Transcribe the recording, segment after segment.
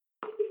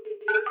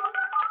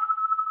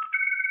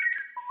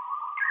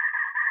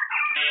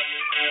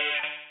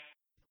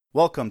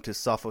Welcome to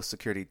Sophos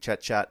Security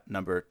Chet Chat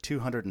number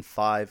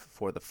 205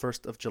 for the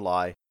 1st of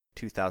July,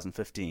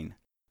 2015.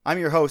 I'm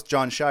your host,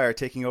 John Shire,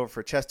 taking over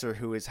for Chester,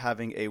 who is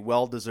having a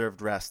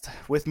well-deserved rest.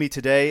 With me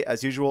today,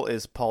 as usual,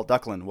 is Paul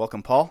Ducklin.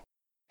 Welcome, Paul.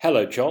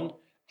 Hello, John.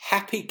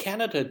 Happy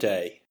Canada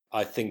Day,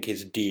 I think,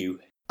 is due.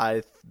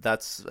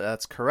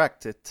 That's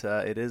correct. It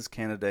is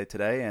Canada Day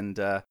today, and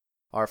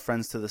our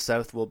friends to the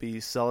south will be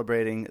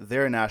celebrating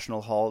their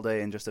national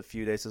holiday in just a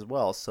few days as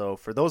well. So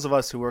for those of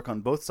us who work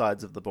on both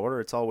sides of the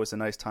border, it's always a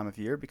nice time of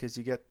year because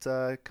you get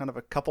kind of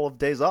a couple of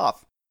days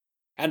off.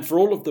 And for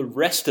all of the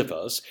rest of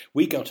us,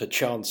 we got a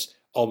chance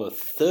on the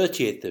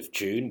 30th of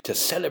June to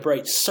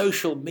celebrate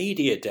Social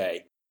Media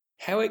Day.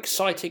 How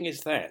exciting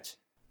is that?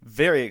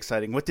 Very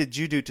exciting. What did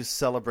you do to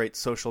celebrate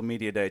Social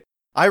Media Day?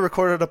 I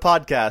recorded a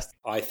podcast.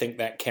 I think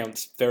that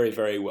counts very,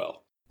 very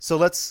well. So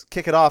let's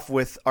kick it off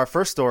with our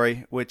first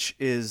story, which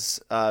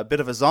is a bit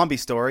of a zombie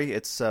story.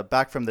 It's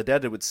back from the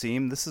dead, it would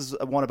seem. This is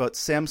one about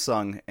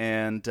Samsung,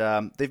 and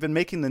they've been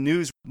making the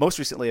news most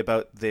recently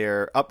about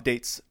their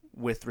updates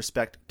with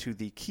respect to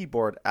the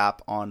keyboard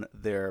app on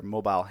their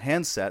mobile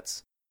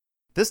handsets.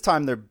 This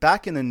time they're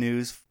back in the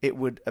news. It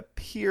would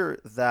appear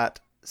that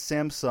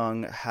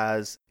Samsung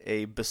has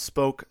a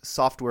bespoke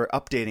software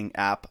updating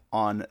app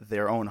on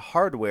their own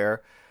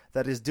hardware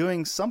that is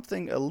doing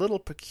something a little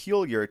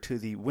peculiar to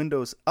the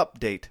Windows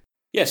Update.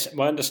 Yes,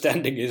 my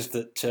understanding is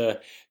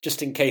that,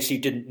 just in case you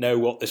didn't know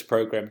what this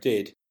program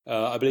did,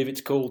 I believe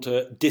it's called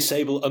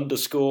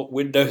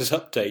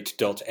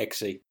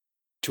disable_windowsupdate.exe.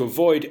 To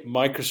avoid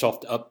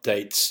Microsoft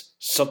updates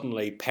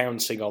suddenly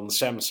pouncing on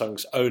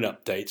Samsung's own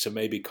updates and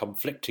maybe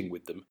conflicting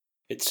with them,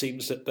 it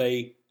seems that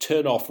they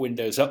turn off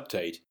Windows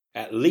Update.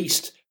 At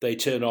least they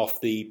turn off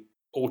the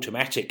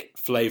automatic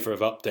flavour of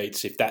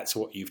updates if that's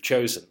what you've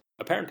chosen,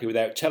 apparently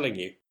without telling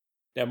you.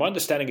 Now, my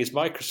understanding is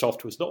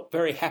Microsoft was not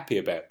very happy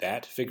about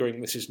that,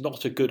 figuring this is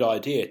not a good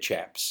idea,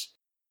 chaps.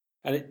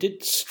 And it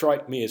did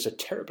strike me as a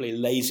terribly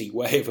lazy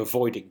way of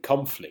avoiding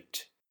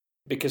conflict.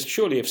 Because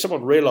surely if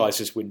someone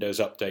realises Windows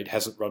Update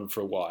hasn't run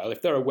for a while,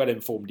 if they're a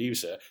well-informed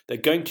user, they're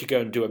going to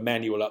go and do a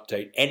manual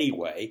update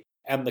anyway,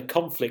 and the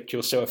conflict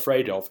you're so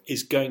afraid of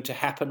is going to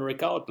happen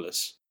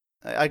regardless.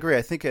 I agree.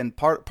 I think and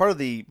part of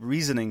the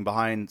reasoning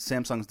behind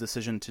Samsung's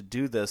decision to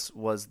do this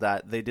was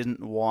that they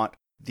didn't want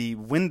the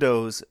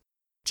Windows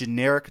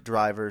generic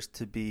drivers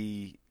to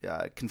be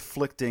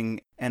conflicting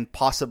and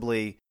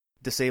possibly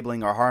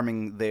disabling or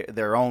harming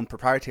their own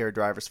proprietary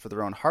drivers for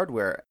their own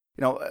hardware.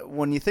 You know,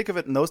 when you think of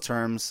it in those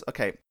terms,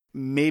 okay,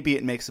 maybe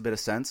it makes a bit of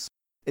sense.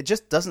 It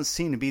just doesn't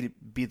seem to be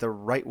the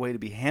right way to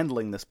be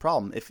handling this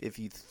problem. If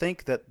you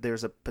think that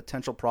there's a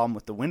potential problem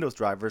with the Windows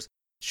drivers,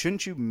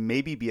 shouldn't you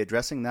maybe be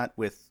addressing that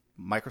with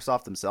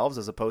Microsoft themselves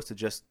as opposed to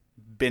just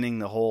binning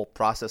the whole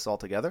process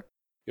altogether?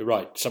 You're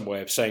right. Some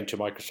way of saying to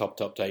Microsoft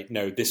Update,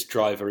 no, this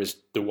driver is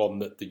the one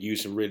that the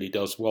user really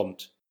does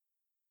want.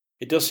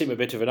 It does seem a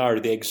bit of an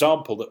irony. The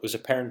example that was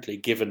apparently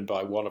given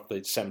by one of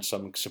the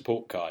Samsung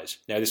support guys,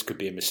 now this could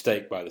be a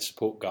mistake by the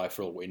support guy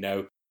for all we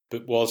know,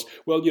 but was,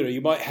 well, you know,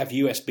 you might have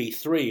USB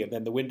 3 and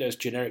then the Windows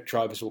generic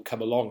drivers will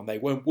come along and they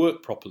won't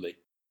work properly.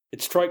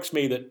 It strikes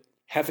me that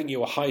having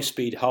your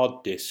high-speed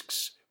hard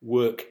disks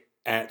work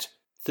at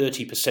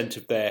 30%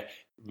 of their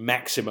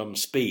maximum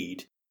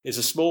speed is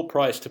a small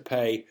price to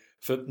pay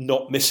for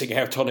not missing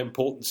out on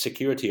important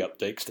security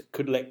updates that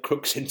could let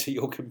crooks into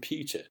your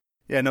computer.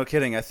 Yeah, no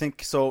kidding. I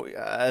think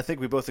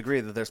we both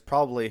agree that there's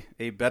probably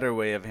a better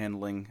way of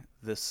handling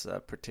this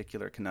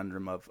particular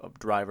conundrum of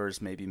drivers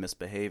maybe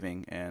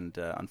misbehaving, and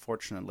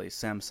unfortunately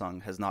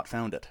Samsung has not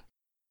found it.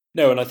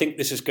 No, and I think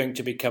this is going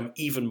to become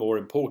even more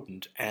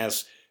important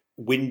as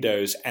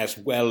Windows, as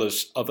well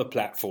as other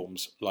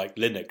platforms like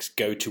Linux,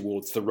 go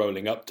towards the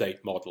rolling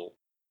update model.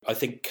 I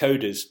think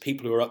coders,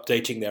 people who are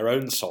updating their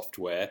own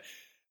software,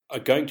 are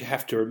going to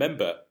have to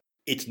remember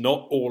it's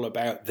not all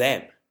about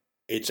them.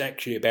 It's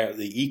actually about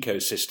the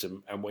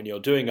ecosystem, and when you're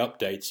doing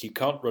updates, you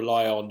can't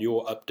rely on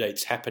your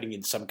updates happening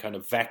in some kind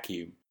of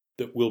vacuum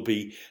that will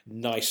be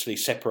nicely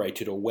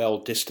separated or well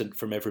distant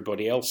from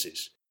everybody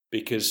else's,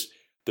 because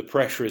the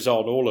pressure is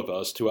on all of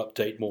us to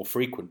update more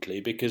frequently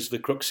because the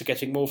crooks are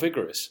getting more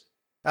vigorous.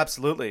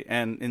 Absolutely.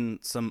 And in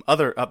some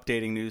other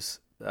updating news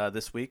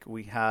this week,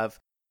 we have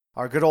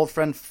our good old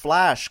friend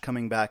Flash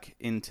coming back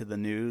into the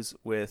news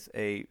with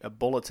a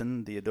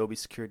bulletin, the Adobe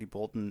Security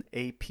Bulletin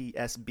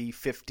APSB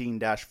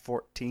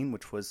 15-14,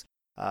 which was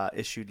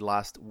issued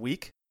last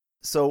week.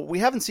 So we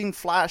haven't seen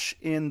Flash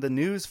in the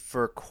news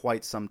for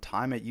quite some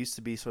time. It used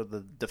to be sort of the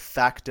de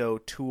facto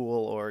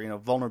tool or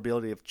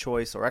vulnerability of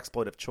choice or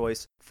exploit of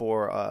choice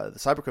for the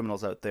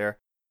cybercriminals out there.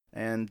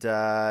 And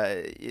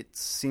it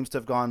seems to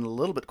have gone a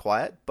little bit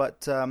quiet.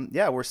 But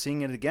yeah, we're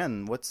seeing it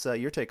again. What's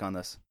your take on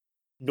this?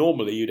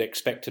 Normally, you'd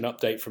expect an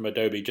update from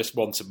Adobe just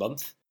once a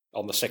month,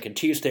 on the second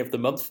Tuesday of the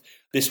month.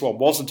 This one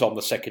wasn't on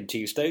the second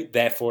Tuesday,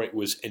 therefore it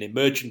was an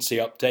emergency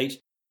update.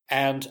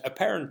 And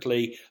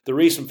apparently, the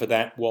reason for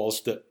that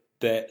was that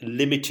the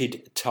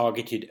limited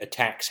targeted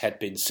attacks had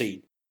been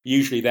seen.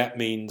 Usually that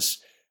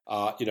means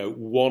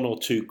one or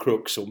two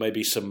crooks or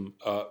maybe some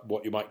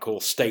what you might call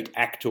state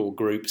actor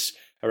groups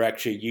are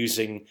actually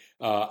using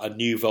a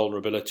new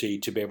vulnerability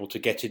to be able to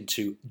get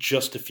into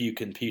just a few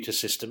computer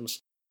systems.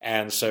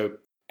 And so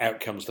out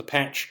comes the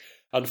patch.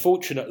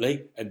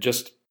 Unfortunately, and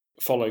just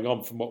following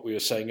on from what we were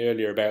saying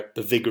earlier about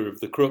the vigor of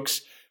the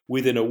crooks,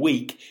 within a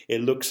week,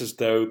 it looks as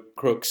though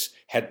crooks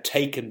had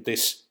taken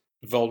this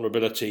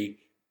vulnerability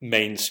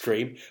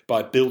mainstream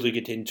by building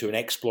it into an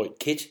exploit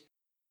kit.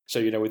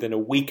 So, within a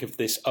week of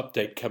this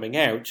update coming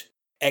out,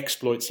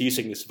 exploits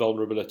using this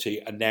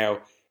vulnerability are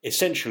now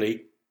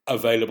essentially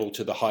available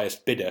to the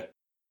highest bidder.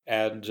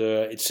 And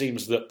it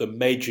seems that the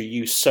major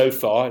use so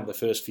far in the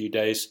first few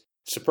days,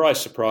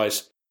 surprise,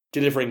 surprise,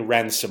 delivering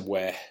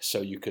ransomware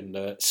so you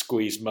can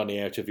squeeze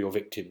money out of your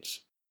victims.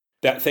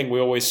 That thing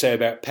we always say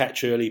about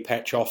patch early,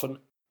 patch often,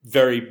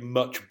 very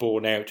much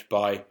borne out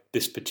by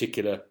this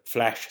particular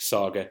Flash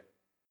saga.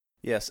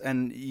 Yes,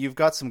 and you've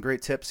got some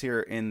great tips here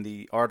in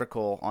the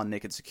article on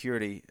Naked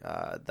Security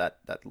that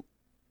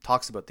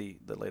talks about the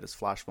latest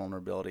Flash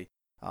vulnerability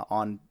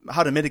on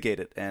how to mitigate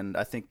it. And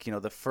I think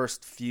the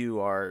first few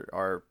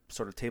are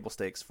sort of table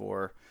stakes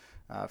for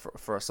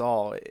us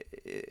all.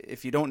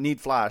 If you don't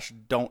need Flash,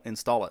 don't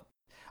install it.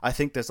 I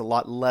think there's a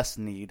lot less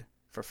need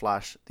for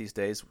Flash these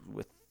days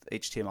with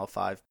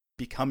HTML5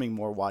 becoming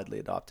more widely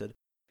adopted.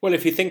 Well,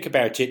 if you think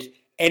about it,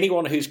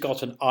 anyone who's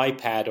got an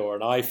iPad or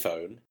an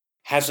iPhone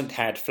hasn't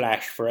had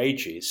Flash for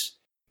ages.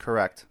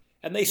 Correct.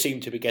 And they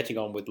seem to be getting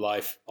on with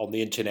life on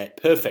the internet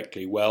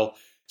perfectly well.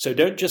 So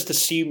don't just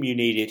assume you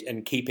need it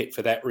and keep it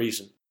for that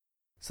reason.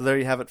 So there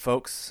you have it,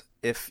 folks.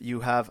 If you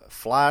have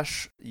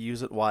Flash,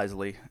 use it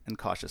wisely and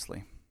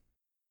cautiously.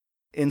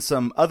 In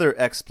some other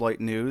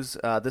exploit news,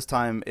 this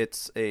time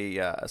it's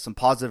some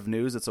positive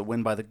news. It's a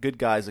win by the good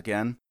guys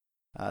again.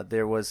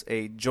 There was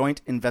a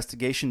joint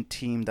investigation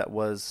team that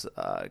was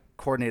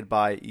coordinated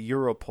by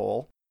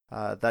Europol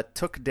that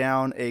took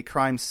down a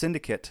crime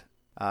syndicate.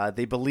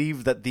 They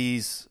believe that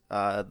these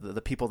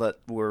the people that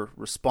were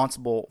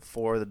responsible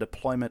for the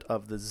deployment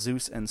of the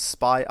Zeus and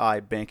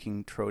SpyEye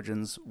banking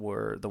Trojans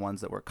were the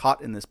ones that were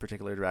caught in this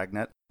particular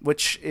dragnet,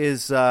 which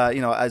is,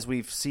 as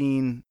we've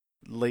seen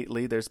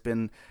lately, there's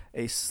been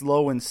a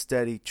slow and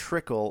steady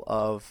trickle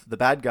of the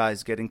bad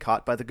guys getting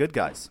caught by the good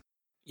guys.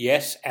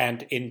 Yes,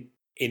 and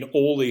in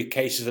all the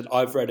cases that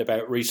I've read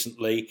about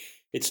recently,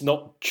 it's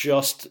not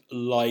just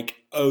like,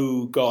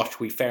 oh gosh,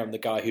 we found the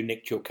guy who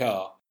nicked your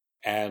car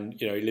and,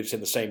 he lives in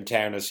the same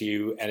town as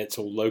you and it's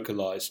all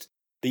localized.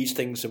 These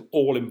things have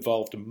all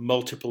involved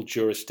multiple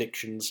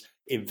jurisdictions,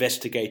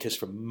 investigators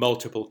from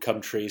multiple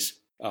countries,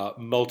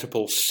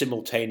 multiple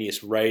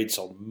simultaneous raids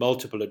on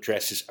multiple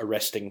addresses,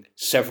 arresting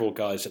several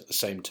guys at the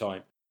same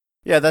time.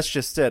 Yeah, that's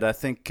just it. I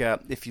think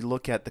if you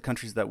look at the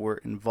countries that were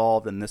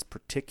involved in this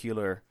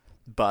particular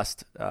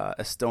bust,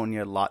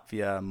 Estonia,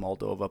 Latvia,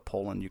 Moldova,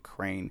 Poland,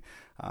 Ukraine,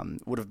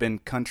 would have been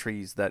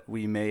countries that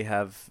we may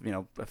have,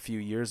 a few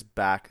years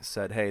back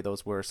said, hey,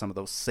 those were some of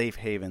those safe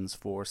havens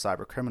for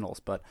cyber criminals.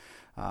 But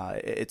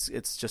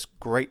it's just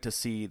great to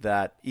see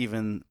that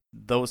even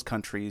those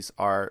countries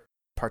are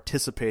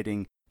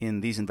participating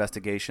in these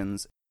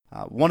investigations.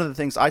 One of the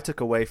things I took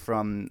away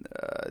from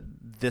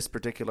this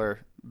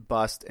particular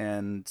bust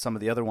and some of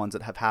the other ones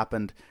that have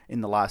happened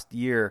in the last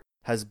year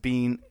has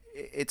been,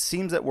 it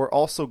seems that we're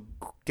also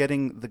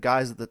getting the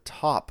guys at the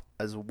top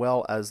as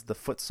well as the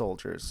foot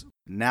soldiers.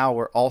 Now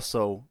we're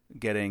also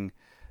getting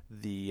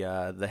the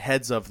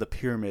heads of the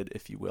pyramid,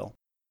 if you will.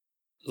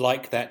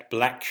 Like that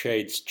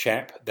Blackshades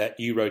chap that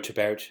you wrote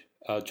about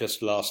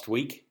just last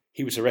week.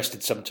 He was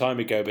arrested some time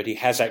ago, but he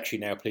has actually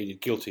now pleaded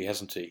guilty,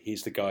 hasn't he?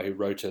 He's the guy who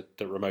wrote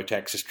the remote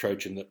access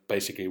Trojan that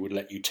basically would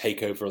let you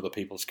take over other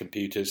people's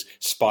computers,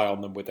 spy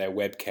on them with their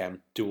webcam,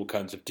 do all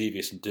kinds of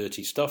devious and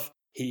dirty stuff.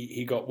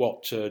 He got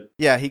what?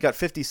 He got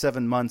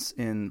 57 months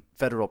in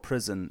federal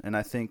prison, and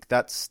I think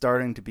that's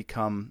starting to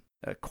become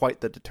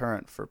quite the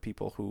deterrent for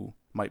people who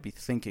might be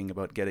thinking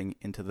about getting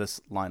into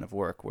this line of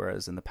work,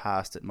 whereas in the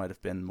past it might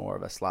have been more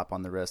of a slap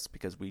on the wrist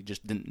because we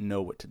just didn't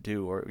know what to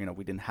do, or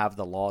we didn't have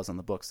the laws on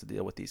the books to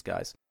deal with these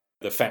guys.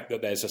 The fact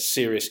that there's a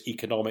serious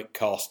economic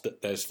cost,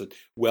 that there's the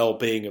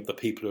well-being of the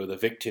people who are the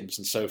victims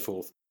and so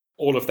forth,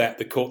 all of that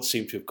the courts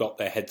seem to have got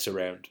their heads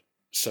around.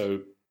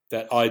 So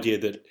that idea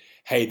that,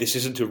 hey, this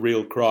isn't a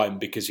real crime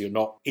because you're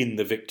not in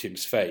the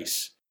victim's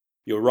face.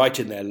 You're right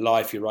in their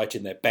life, you're right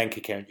in their bank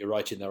account, you're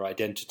right in their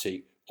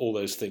identity. All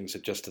those things are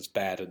just as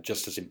bad and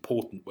just as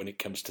important when it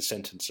comes to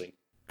sentencing.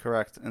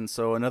 Correct. And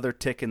so another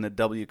tick in the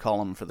W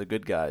column for the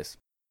good guys.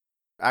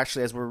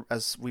 Actually,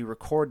 as we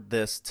record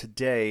this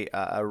today,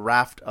 a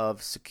raft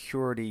of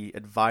security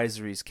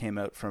advisories came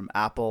out from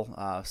Apple,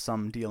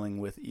 some dealing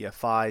with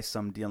EFI,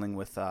 some dealing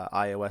with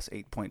iOS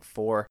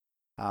 8.4.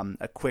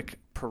 A quick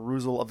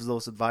perusal of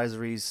those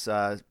advisories.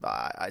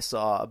 I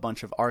saw a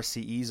bunch of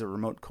RCEs, or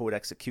remote code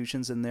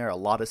executions, in there, a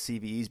lot of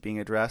CVEs being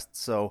addressed.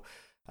 So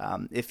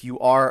if you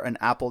are an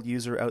Apple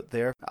user out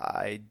there,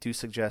 I do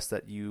suggest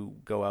that you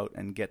go out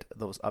and get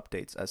those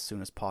updates as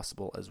soon as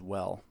possible as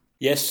well.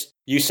 Yes,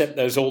 you sent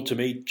those all to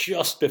me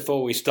just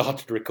before we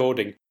started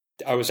recording.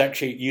 I was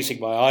actually using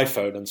my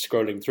iPhone and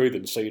scrolling through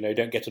them, so you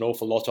don't get an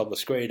awful lot on the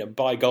screen. And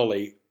by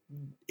golly,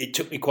 it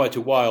took me quite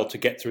a while to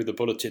get through the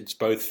bulletins,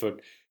 both for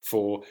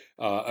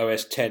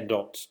OS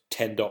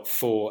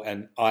 10.10.4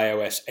 and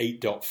iOS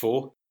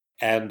 8.4.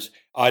 And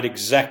I had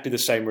exactly the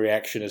same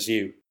reaction as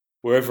you.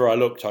 Wherever I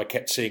looked, I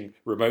kept seeing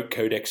remote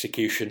code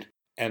execution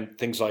and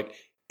things like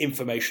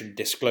information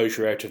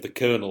disclosure out of the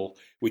kernel,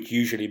 which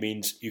usually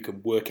means you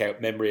can work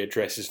out memory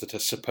addresses that are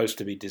supposed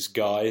to be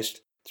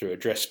disguised through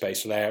address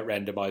space layout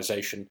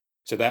randomization.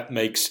 So that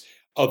makes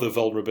other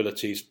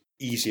vulnerabilities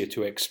easier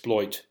to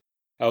exploit.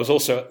 I was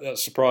also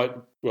surprised,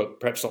 well,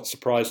 perhaps not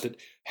surprised at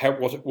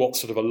what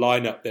sort of a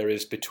lineup there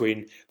is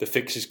between the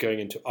fixes going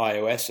into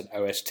iOS and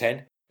OS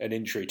 10. An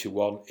injury to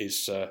one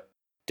is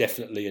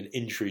definitely an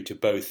injury to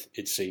both,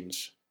 it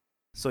seems.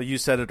 So you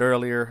said it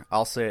earlier,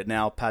 I'll say it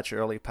now, patch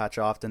early, patch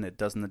often. It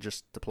doesn't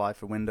just apply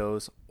for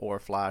Windows or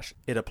Flash.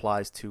 It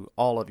applies to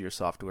all of your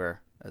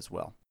software as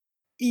well.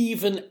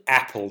 Even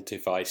Apple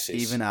devices.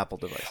 Even Apple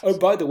devices. Oh,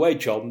 by the way,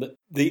 John,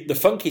 the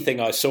funky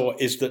thing I saw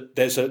is that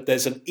there's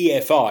an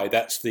EFI,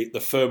 that's the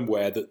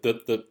firmware,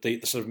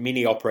 the sort of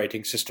mini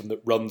operating system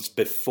that runs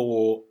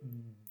before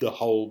the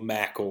whole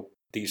Mac or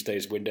these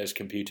days Windows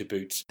computer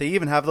boots. They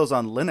even have those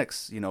on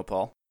Linux,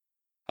 Paul.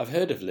 I've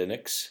heard of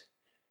Linux.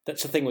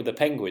 That's the thing with the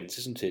penguins,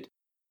 isn't it?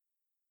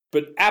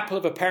 But Apple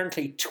have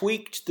apparently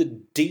tweaked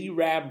the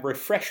DRAM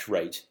refresh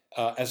rate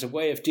as a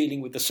way of dealing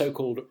with the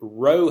so-called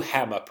row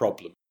hammer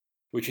problem,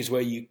 which is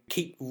where you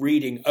keep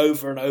reading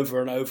over and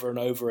over and over and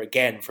over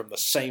again from the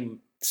same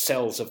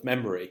cells of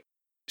memory.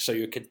 So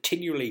you're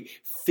continually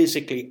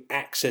physically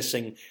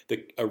accessing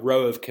a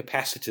row of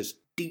capacitors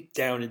deep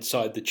down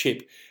inside the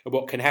chip. And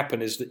what can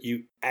happen is that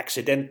you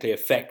accidentally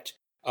affect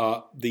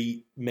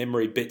the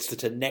memory bits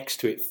that are next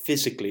to it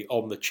physically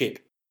on the chip.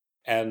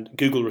 And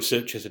Google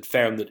researchers had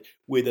found that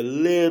with a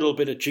little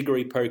bit of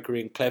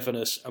jiggery-pokery and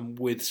cleverness and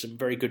with some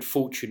very good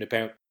fortune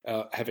about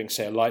having,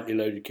 say, a lightly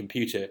loaded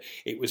computer,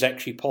 it was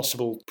actually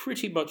possible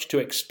pretty much to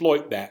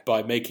exploit that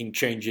by making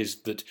changes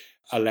that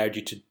allowed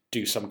you to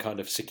do some kind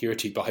of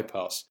security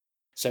bypass.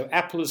 So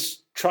Apple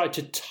has tried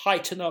to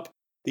tighten up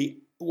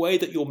the way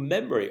that your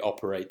memory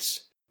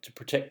operates to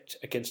protect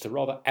against a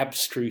rather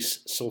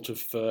abstruse sort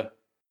of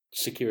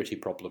security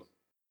problem.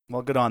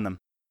 Well, good on them.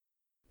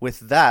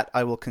 With that,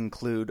 I will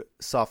conclude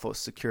Sophos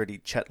Security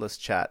Chetlist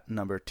Chat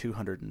number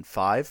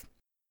 205.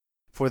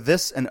 For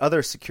this and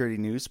other security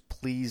news,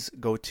 please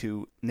go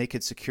to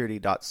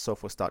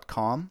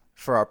nakedsecurity.sophos.com.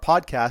 For our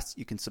podcasts,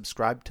 you can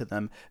subscribe to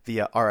them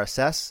via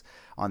RSS,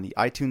 on the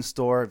iTunes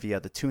Store, via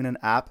the TuneIn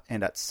app,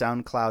 and at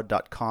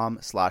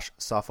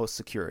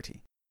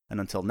soundcloud.com/sophosecurity.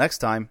 And until next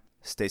time,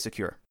 stay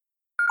secure.